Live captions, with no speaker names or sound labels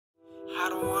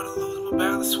never wanna lose my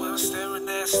balance when I'm staring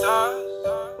at stars.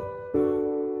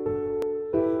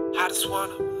 I just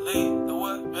wanna believe that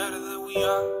we're better than we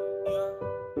are.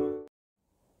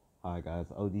 Hi guys,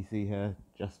 ODC here,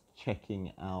 just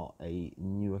checking out a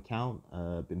new account.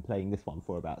 Been playing this one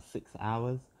for about 6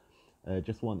 hours.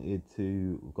 Just wanted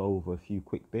to go over a few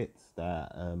quick bits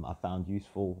that I found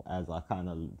useful, as I kind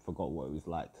of forgot what it was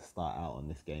like to start out on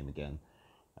this game again.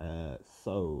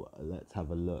 So let's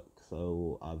have a look.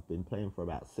 So I've been playing for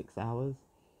about 6 hours.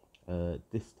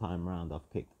 This time round I've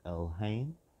picked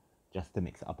Elhain just to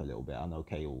mix it up a little bit. I know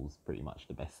Kael's pretty much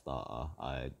the best starter.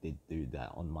 I did do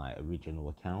that on my original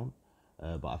account,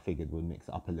 but I figured we'd mix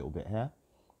it up a little bit here.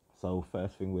 So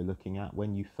first thing we're looking at,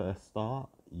 when you first start,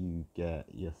 you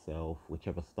get yourself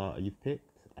whichever starter you've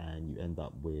picked, and you end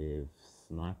up with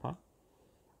Sniper.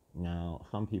 Now,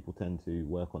 some people tend to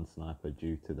work on Sniper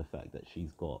due to the fact that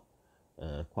she's got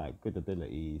quite good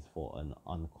abilities for an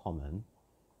uncommon.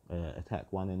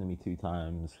 Attack one enemy 2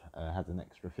 times, has an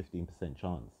extra 15%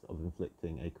 chance of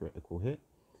inflicting a critical hit.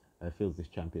 Fills this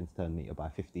champion's turn meter by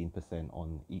 15%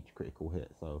 on each critical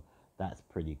hit, so that's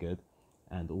pretty good.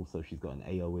 And also she's got an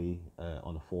AoE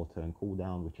on a 4-turn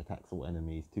cooldown, which attacks all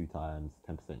enemies 2 times,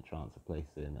 10% chance of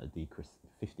placing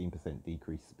a 15%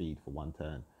 decreased speed for 1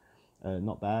 turn.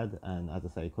 Not bad, and as I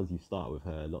say, because you start with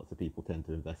her, lots of people tend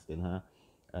to invest in her.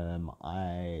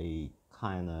 I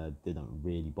kind of didn't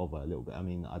really bother a little bit. I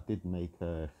mean, I did make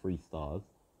her 3 stars.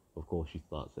 Of course, she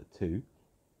starts at 2.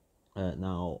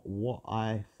 Now, what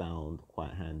I found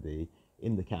quite handy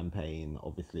in the campaign,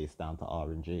 obviously it's down to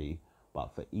RNG,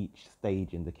 but for each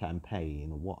stage in the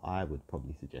campaign, what I would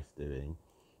probably suggest doing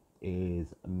is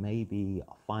maybe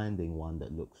finding one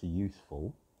that looks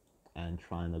useful and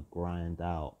trying to grind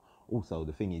out. Also,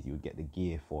 the thing is, you would get the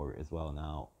gear for it as well.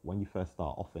 Now, when you first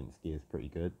start, offense gear is pretty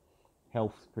good.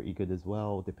 Health's pretty good as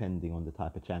well, depending on the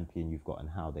type of champion you've got and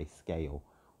how they scale,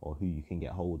 or who you can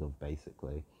get hold of,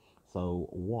 basically. So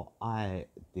what I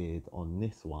did on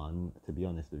this one, to be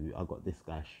honest with you, I got this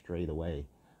guy straight away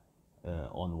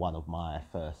on one of my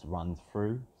first runs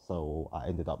through. So I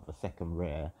ended up with a second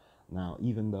rare. Now,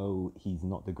 even though he's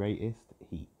not the greatest,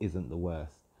 he isn't the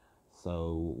worst.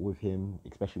 So with him,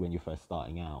 especially when you're first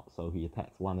starting out, so he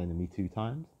attacks one enemy 2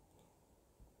 times.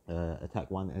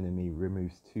 Attack one enemy,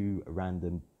 removes 2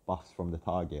 random buffs from the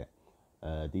target.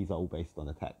 These are all based on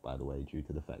attack, by the way, due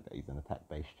to the fact that he's an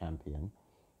attack-based champion.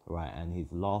 Right, and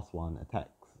his last one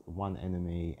attacks one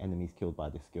enemy. Enemies killed by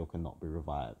this skill cannot be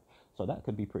revived. So that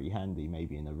could be pretty handy,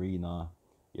 maybe in arena,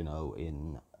 you know,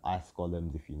 in ice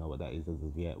golems, if you know what that is as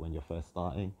of yet when you're first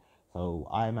starting. So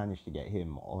I managed to get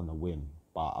him on a whim,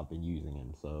 but I've been using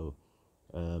him. So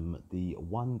the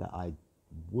one that I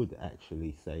would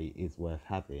actually say is worth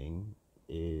having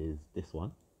is this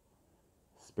one,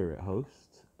 Spirit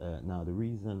Host. Now, the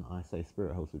reason I say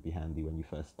Spirit Host would be handy when you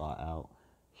first start out,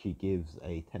 she gives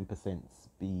a 10%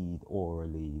 speed aura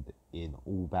lead in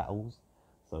all battles.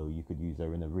 So you could use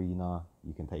her in arena,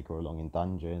 you can take her along in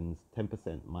dungeons.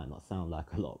 10% might not sound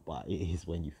like a lot, but it is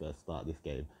when you first start this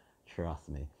game, trust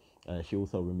me. She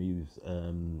also removes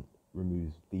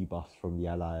debuffs from the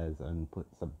allies and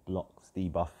puts a blocks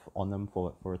debuff on them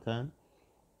for a turn.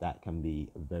 That can be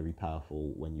very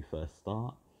powerful when you first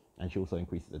start. And she also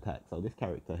increases attack. So this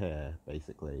character here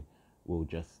basically will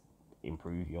just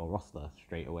improve your roster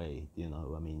straight away. You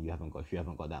know, I mean, if you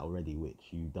haven't got that already,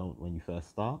 which you don't when you first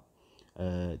start.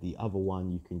 The other one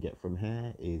you can get from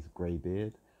here is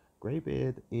Greybeard.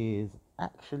 Greybeard is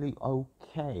actually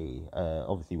okay.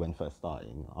 Obviously, when first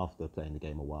starting, after playing the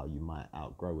game a while, you might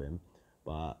outgrow him.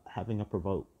 But having a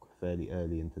provoke fairly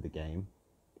early into the game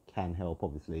can help.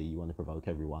 Obviously, you want to provoke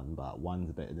everyone, but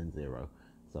 1's better than 0.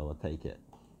 So I'll take it.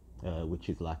 Which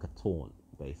is like a taunt,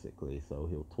 basically. So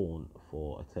he'll taunt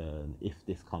for a turn. If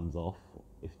this comes off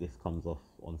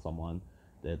on someone,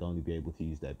 they'd only be able to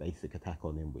use their basic attack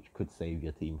on him, which could save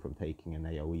your team from taking an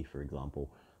AoE, for example.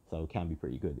 So it can be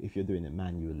pretty good. If you're doing it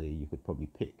manually, you could probably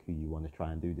pick who you want to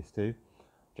try and do this to,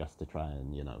 just to try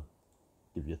and, you know,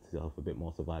 give yourself a bit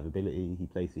more survivability. He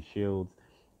places shields.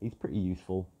 He's pretty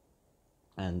useful,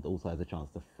 and also has a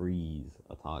chance to freeze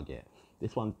a target.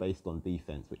 This one's based on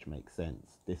defense, which makes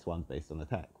sense. This one's based on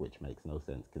attack, which makes no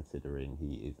sense considering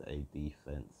he is a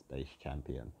defense-based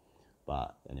champion.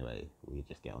 But anyway, we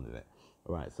just get on with it.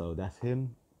 Alright, so that's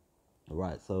him.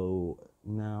 Alright, so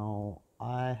now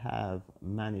I have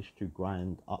managed to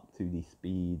grind up to the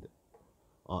speed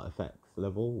artifacts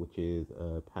level, which is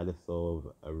Palace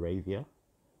of Aravia,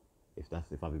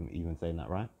 if I'm even saying that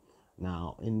right.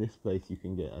 Now, in this place, you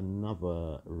can get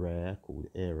another rare called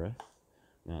Heiress.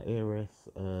 Now, Heiress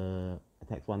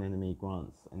attacks one enemy,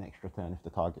 grants an extra turn if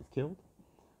the target's killed.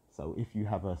 So if you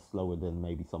have her slower than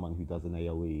maybe someone who does an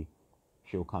AoE,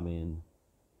 she'll come in,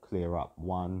 clear up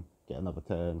one, get another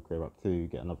turn, clear up two,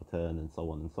 get another turn, and so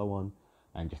on,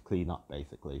 and just clean up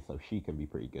basically. So she can be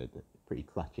pretty good, pretty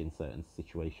clutch in certain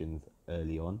situations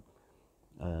early on.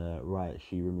 Right,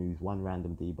 she removes one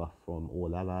random debuff from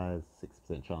all allies,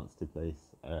 6% chance to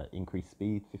place increased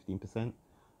speed, 15%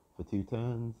 for 2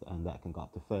 turns, and that can go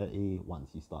up to 30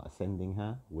 once you start ascending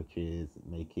her, which is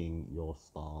making your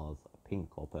stars pink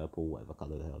or purple, whatever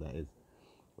color the hell that is.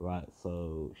 Right,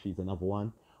 so she's another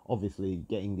one. Obviously,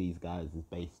 getting these guys is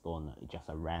based on just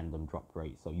a random drop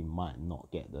rate, so you might not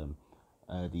get them.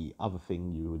 The other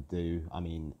thing you would do, I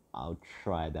mean, I'll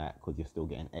try that because you're still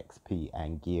getting XP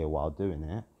and gear while doing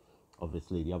it.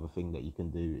 Obviously, the other thing that you can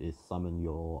do is summon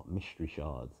your mystery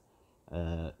shards.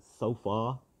 So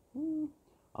far,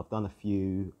 I've done a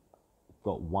few,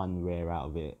 got one rare out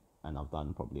of it, and I've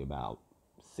done probably about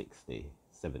 60,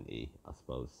 70, I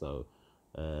suppose. So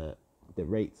the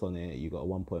rates on it, you got a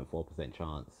 1.4%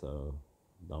 chance, so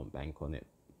don't bank on it.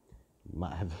 You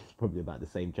might have probably about the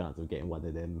same chance of getting one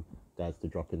of them guys to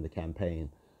drop in the campaign.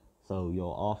 So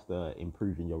you're after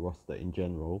improving your roster in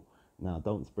general. Now,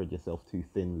 don't spread yourself too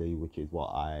thinly, which is what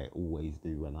I always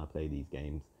do when I play these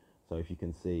games. So if you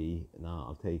can see, now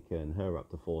I've taken her up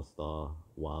to 4-star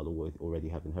while already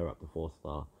having her up to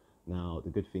 4-star. Now, the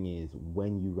good thing is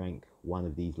when you rank one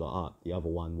of these lot up, the other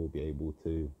one will be able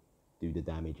to do the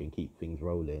damage and keep things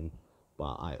rolling.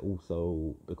 But I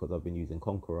also, because I've been using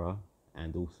Conqueror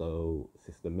and also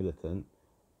Sister Militant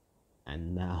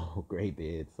and now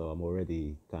Greybeard, so I'm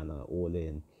already kind of all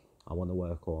in. I want to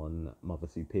work on Mother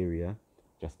Superior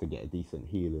just to get a decent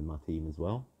heal in my team as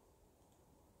well.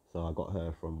 So I got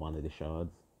her from one of the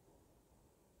shards.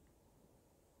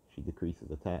 She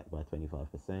decreases attack by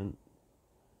 25%.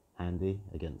 Handy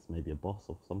against maybe a boss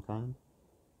of some kind.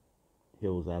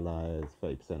 Heals allies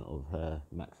 30% of her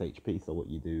max HP. So what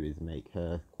you do is make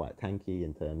her quite tanky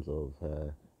in terms of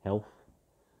her health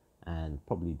and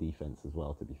probably defense as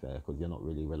well, to be fair, because you're not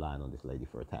really relying on this lady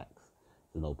for attacks.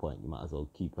 There's no point. You might as well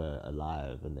keep her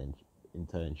alive, and then in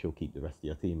turn she'll keep the rest of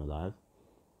your team alive.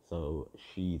 So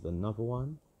she's another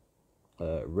one.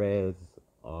 Rares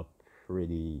are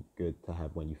pretty good to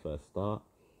have when you first start.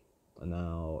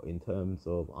 Now, in terms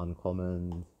of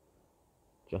uncommons,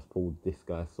 just pulled this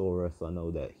guy Saurus. I know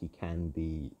that he can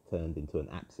be turned into an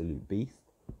absolute beast.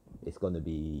 It's going to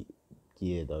be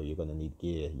gear though. You're going to need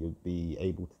gear. You'll be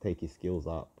able to take his skills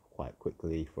up quite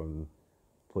quickly from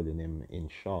putting him in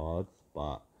shards,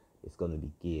 but it's going to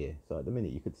be gear. So at the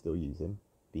minute you could still use him,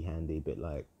 be handy, a bit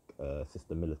like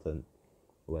Sister Militant,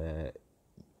 where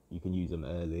you can use them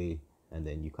early and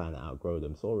then you kind of outgrow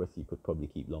them. Saurus you could probably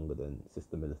keep longer than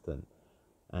Sister Militant.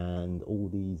 And all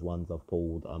these ones I've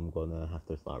pulled, I'm gonna have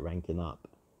to start ranking up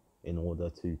in order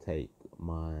to take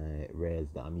my rares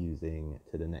that I'm using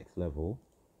to the next level.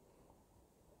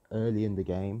 Early in the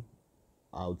game,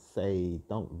 I would say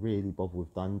don't really bother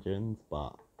with dungeons,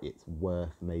 but it's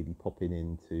worth maybe popping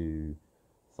into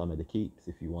some of the keeps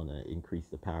if you want to increase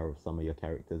the power of some of your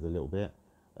characters a little bit,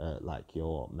 like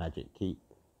your magic keep.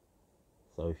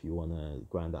 So if you want to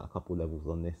grind out a couple levels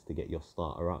on this to get your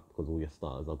starter up, because all your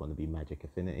starters are going to be magic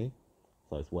affinity,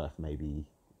 so it's worth maybe,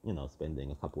 you know,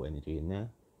 spending a couple energy in there.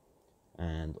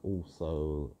 And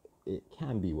also it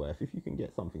can be worth, if you can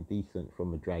get something decent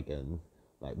from a dragon,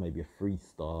 like maybe a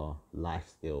 3-star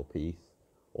lifesteal piece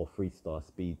or 3-star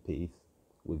speed piece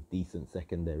with decent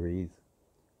secondaries,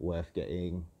 worth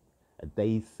getting. A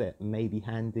day's set may be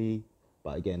handy,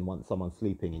 but again, once someone's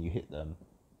sleeping and you hit them,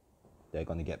 they're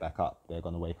going to get back up, they're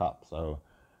going to wake up, so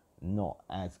not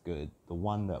as good. The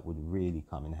one that would really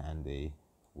come in handy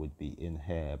would be in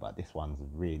hair, but this one's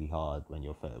really hard when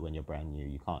you're brand new.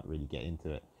 You can't really get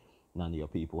into it. None of your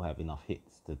people have enough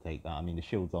hits to take that. I mean, the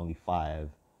shield's only 5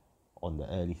 on the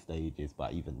early stages,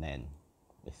 but even then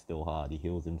it's still hard. He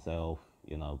heals himself,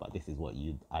 you know, but this is what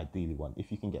you'd ideally want.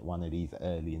 If you can get one of these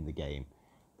early in the game,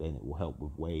 then it will help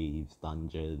with waves,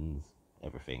 dungeons,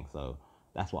 everything. So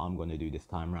that's what I'm going to do this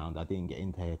time round. I didn't get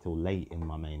into here till late in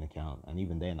my main account, and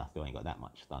even then I still ain't got that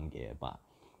much stun gear, but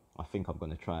I think I'm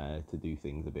going to try to do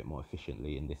things a bit more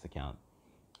efficiently in this account,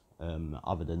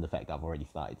 other than the fact that I've already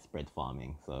started spread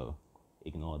farming, so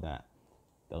ignore that.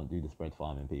 Don't do the spread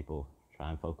farming, people. Try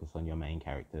and focus on your main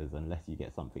characters unless you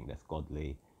get something that's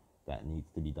godly that needs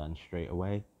to be done straight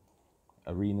away.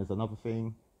 Arena's another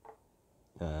thing.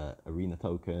 Arena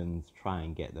tokens, try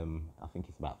and get them. I think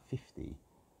it's about 50.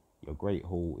 Your Great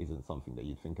Hall isn't something that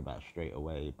you'd think about straight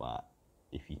away, but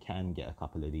if you can get a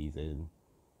couple of these in,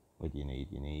 what do you need?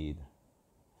 You need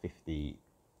 50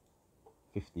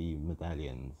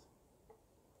 medallions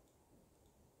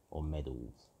or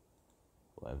medals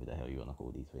whatever the hell you want to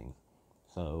call these things.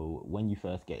 So when you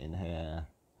first get in here,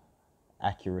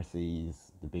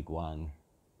 accuracy's the big one,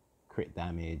 crit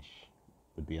damage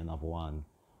would be another one,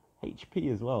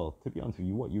 HP as well. To be honest with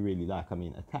you, what you really like, I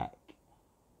mean, attack's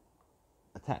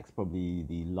probably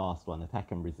the last one.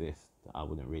 Attack and resist I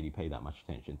wouldn't really pay that much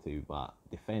attention to, but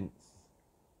defense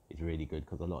is really good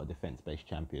because a lot of defense-based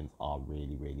champions are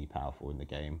really powerful in the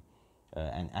game.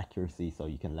 And accuracy, so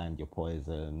you can land your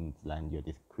poisons, land your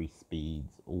decreased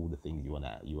speeds, all the things you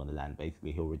wanna land,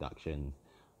 basically heal reductions.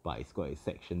 But it's got it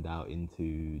sectioned out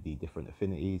into the different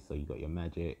affinities. So you got your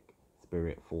magic,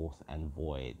 spirit, force, and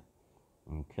void.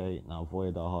 Okay, now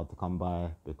void are hard to come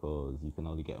by because you can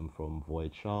only get them from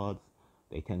void shards.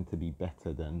 They tend to be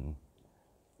better than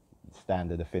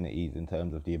standard affinities in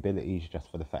terms of the abilities, just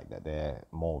for the fact that they're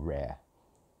more rare.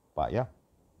 But yeah,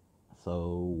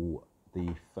 so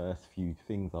the first few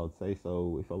things I would say,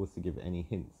 so if I was to give any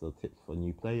hints or tips for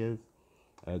new players,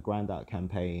 grind out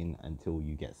campaign until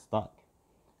you get stuck.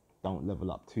 Don't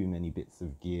level up too many bits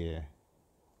of gear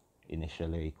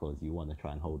initially because you want to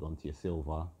try and hold on to your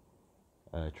silver.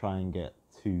 Try and get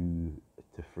 2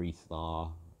 to 3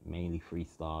 star, mainly 3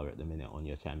 star at the minute on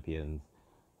your champions.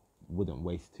 Wouldn't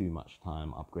waste too much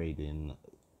time upgrading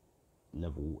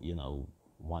level,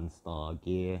 1 star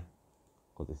gear,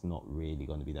 because it's not really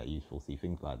going to be that useful. See,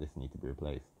 things like this need to be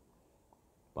replaced,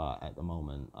 but at the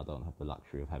moment I don't have the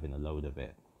luxury of having a load of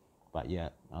it. But yeah,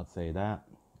 I'd say that.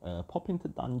 Pop into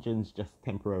dungeons just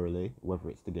temporarily, whether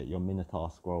it's to get your Minotaur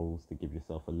scrolls to give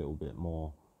yourself a little bit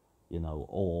more,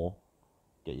 or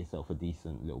get yourself a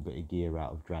decent little bit of gear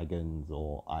out of dragons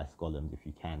or ice golems if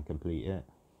you can complete it.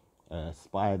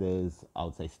 Spiders, I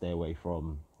would say stay away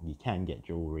from. You can get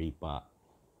jewelry, but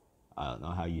I don't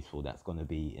know how useful that's going to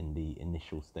be in the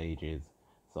initial stages.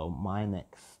 So my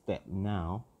next step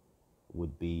now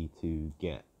would be to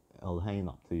get Elhain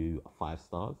up to 5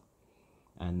 stars,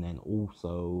 and then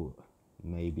also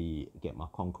maybe get my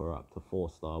Conqueror up to 4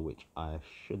 star, which I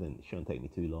shouldn't take me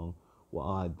too long. What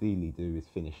I ideally do is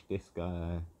finish this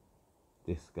guy,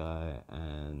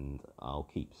 and I'll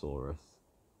keep Saurus.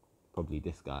 Probably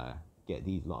this guy. Get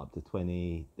these lot up to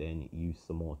 20, then use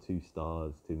some more 2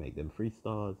 stars to make them 3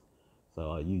 stars.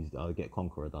 So I'll get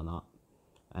Conqueror done up.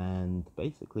 And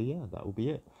basically, yeah, that will be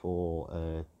it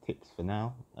for tips for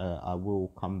now. I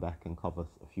will come back and cover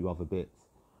a few other bits,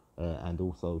 and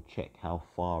also check how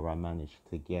far I managed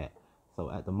to get. So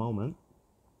at the moment,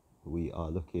 we are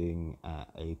looking at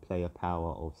a player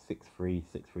power of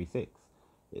 63636.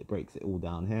 It breaks it all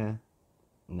down here.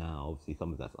 Now, obviously,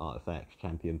 some of that's artifacts,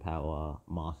 champion power,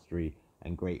 mastery,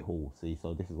 and Great Hall. See,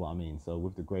 so this is what I mean. So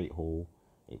with the Great Hall,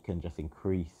 it can just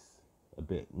increase a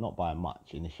bit, not by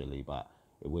much initially, but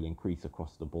it will increase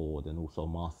across the board, and also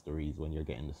masteries when you're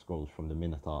getting the scrolls from the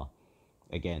Minotaur.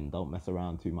 Again, don't mess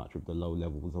around too much with the low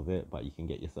levels of it, but you can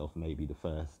get yourself maybe the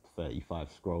first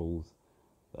 35 scrolls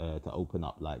to open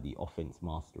up like the offense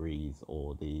masteries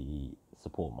or the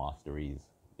support masteries.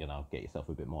 Get yourself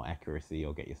a bit more accuracy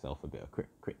or get yourself a bit of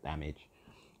crit damage.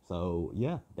 So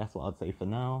yeah, that's what I'd say for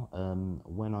now.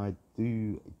 When I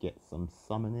do get some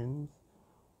summonings,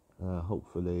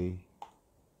 hopefully,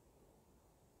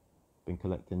 been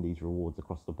collecting these rewards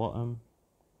across the bottom,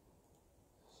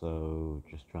 so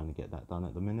just trying to get that done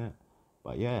at the minute.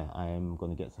 But yeah, I am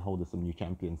going to get a hold of some new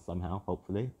champions somehow,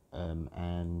 hopefully,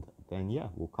 and then yeah,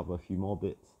 we'll cover a few more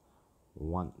bits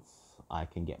once I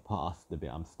can get past the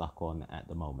bit I'm stuck on at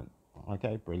the moment.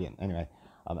 Okay, brilliant. Anyway,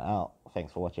 I'm out.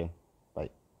 Thanks for watching.